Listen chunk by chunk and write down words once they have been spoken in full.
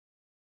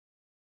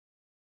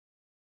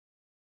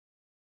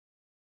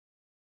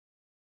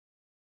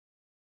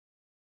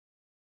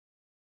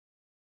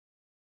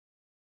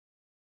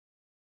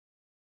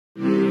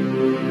What's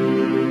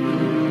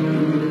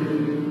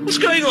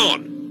going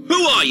on?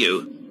 Who are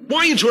you?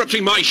 Why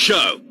interrupting my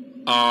show?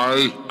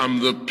 I am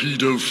the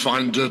Pedo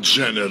Finder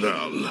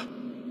General.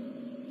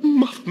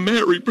 Mother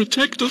Mary,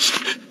 protect us.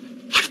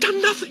 I've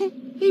done nothing.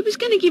 He was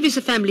going to give us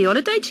a family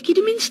holiday to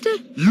Kidderminster.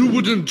 You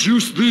would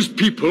induce these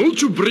people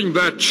to bring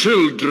their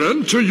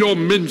children to your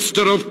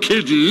Minster of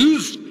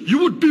Kiddies? You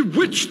would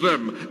bewitch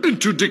them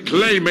into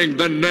declaiming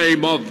the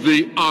name of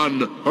the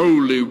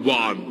Unholy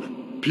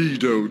One,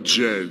 Pedo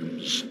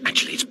James.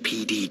 Actually, it's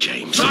PD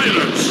James.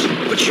 Silence!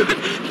 But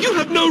you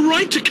have no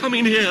right to come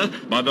in here.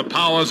 By the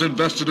powers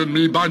invested in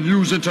me by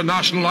News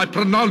International, I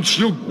pronounce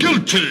you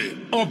guilty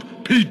of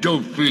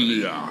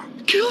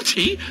pedophilia.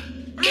 Guilty?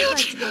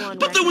 Guilty?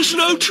 But there was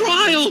no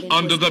trial.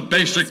 Under the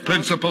basic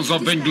principles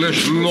of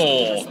English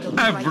law,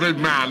 every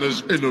man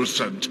is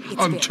innocent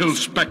until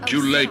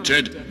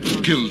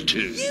speculated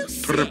guilty.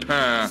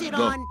 Prepare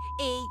the...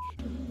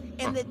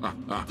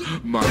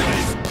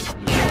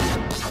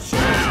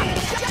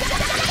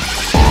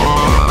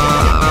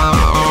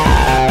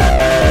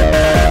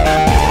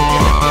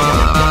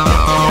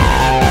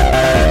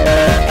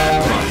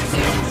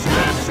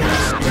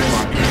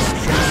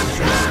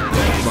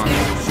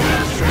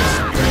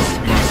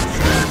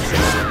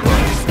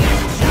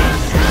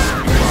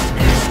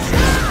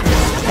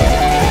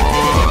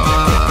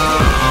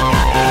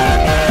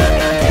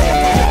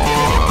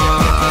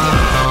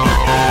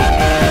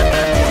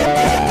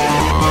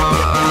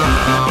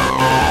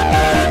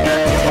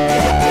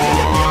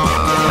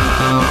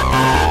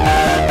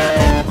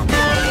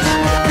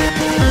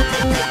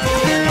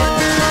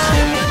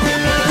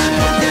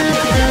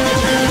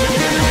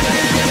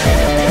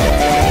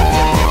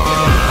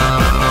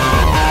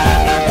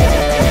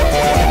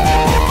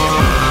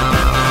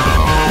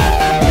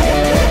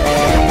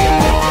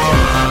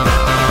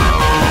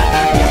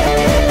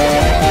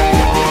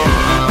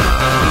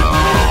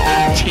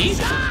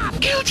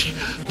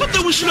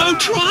 No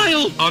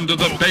trial! Under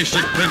the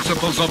basic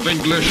principles of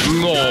English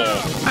law,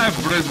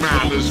 every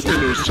man is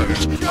innocent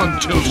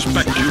until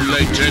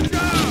speculated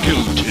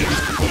guilty.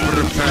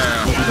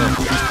 Prepare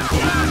the...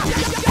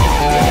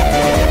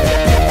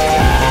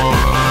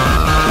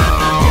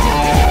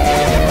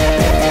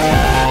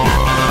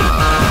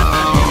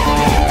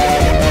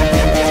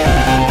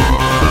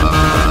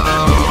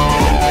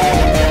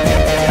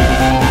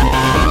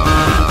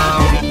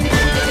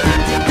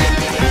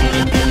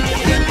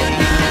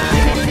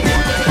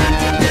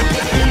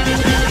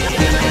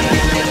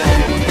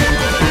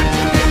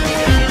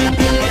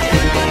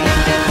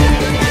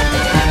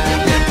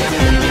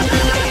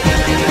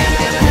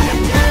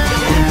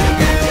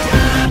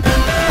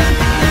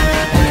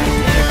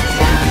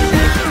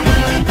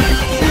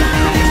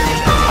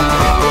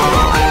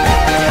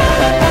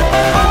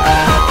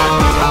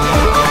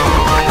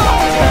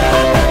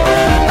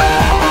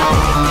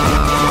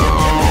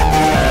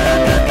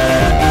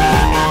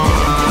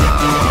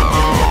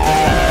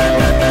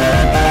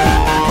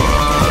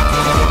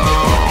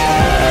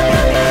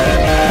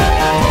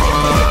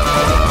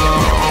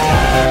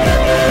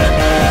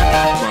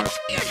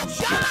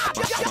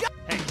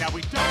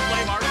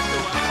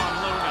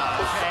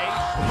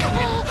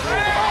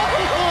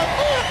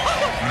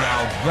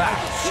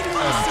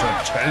 That's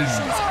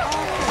entertainment.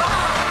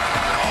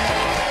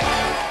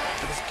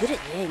 It was good at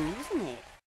the end, wasn't it?